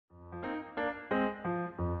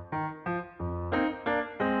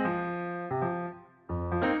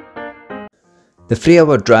The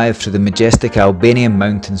 3-hour drive through the majestic Albanian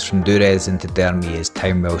mountains from Durrës into Dhermi is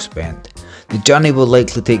time well spent. The journey will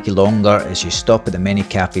likely take you longer as you stop at the many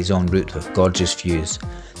cafes en route with gorgeous views.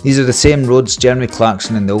 These are the same roads Jeremy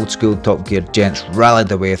Clarkson and the old school Top Gear gents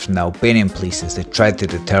rallied away from the Albanian police as they tried to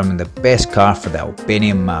determine the best car for the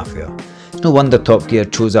Albanian mafia. It's no wonder Top Gear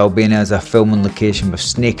chose Albania as a filming location with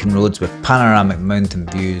snaking roads with panoramic mountain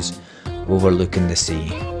views overlooking the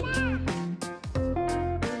sea.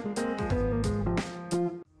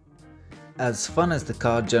 As fun as the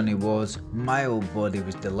car journey was, my old body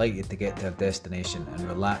was delighted to get to our destination and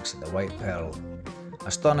relax at the White Pearl. A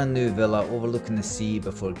stunning new villa overlooking the sea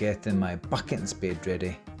before getting my bucket and spade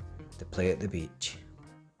ready to play at the beach.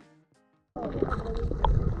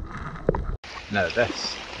 Now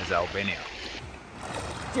this is Albania.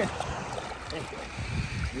 You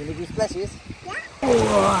need these splashes?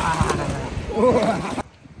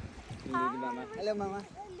 Hello, Mama.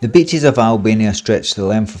 The beaches of Albania stretch the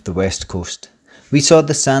length of the west coast. We saw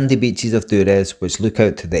the sandy beaches of Durrës which look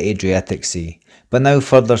out to the Adriatic Sea, but now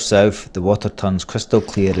further south the water turns crystal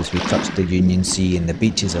clear as we touch the Union Sea and the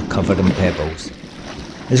beaches are covered in pebbles.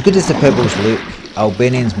 As good as the pebbles look,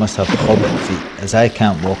 Albanians must have hobbit feet, as I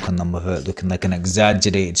can't walk on them without looking like an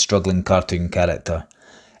exaggerated struggling cartoon character.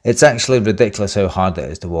 It's actually ridiculous how hard it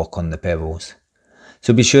is to walk on the pebbles.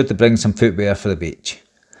 So be sure to bring some footwear for the beach.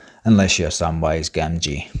 Unless you're Samwise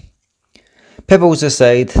Gamgee. Pebbles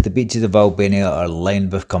aside, the beaches of Albania are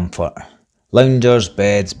lined with comfort. Loungers,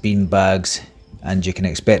 beds, bean bags, and you can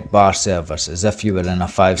expect bar servers as if you were in a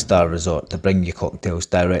 5-star resort to bring you cocktails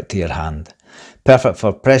direct to your hand. Perfect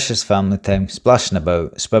for precious family time, splashing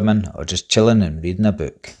about, swimming, or just chilling and reading a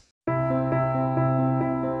book.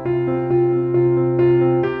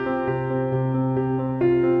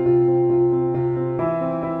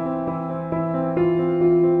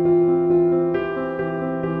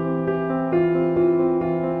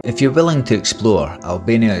 If you're willing to explore,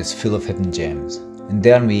 Albania is full of hidden gems, and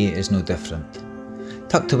Dhermi is no different.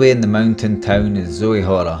 Tucked away in the mountain town is Zoe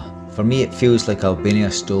Hora. For me it feels like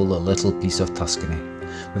Albania stole a little piece of Tuscany,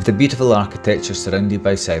 with the beautiful architecture surrounded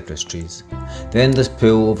by cypress trees. The endless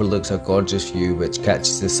pool overlooks a gorgeous view which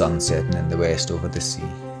catches the sun setting in the west over the sea.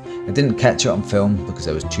 I didn't catch it on film because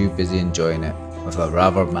I was too busy enjoying it with a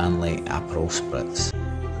rather manly Aperol Spritz.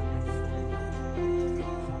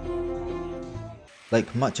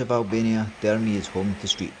 Like much of Albania, Dhermi is home to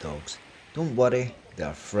street dogs. Don't worry, they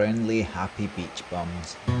are friendly, happy beach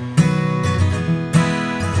bums.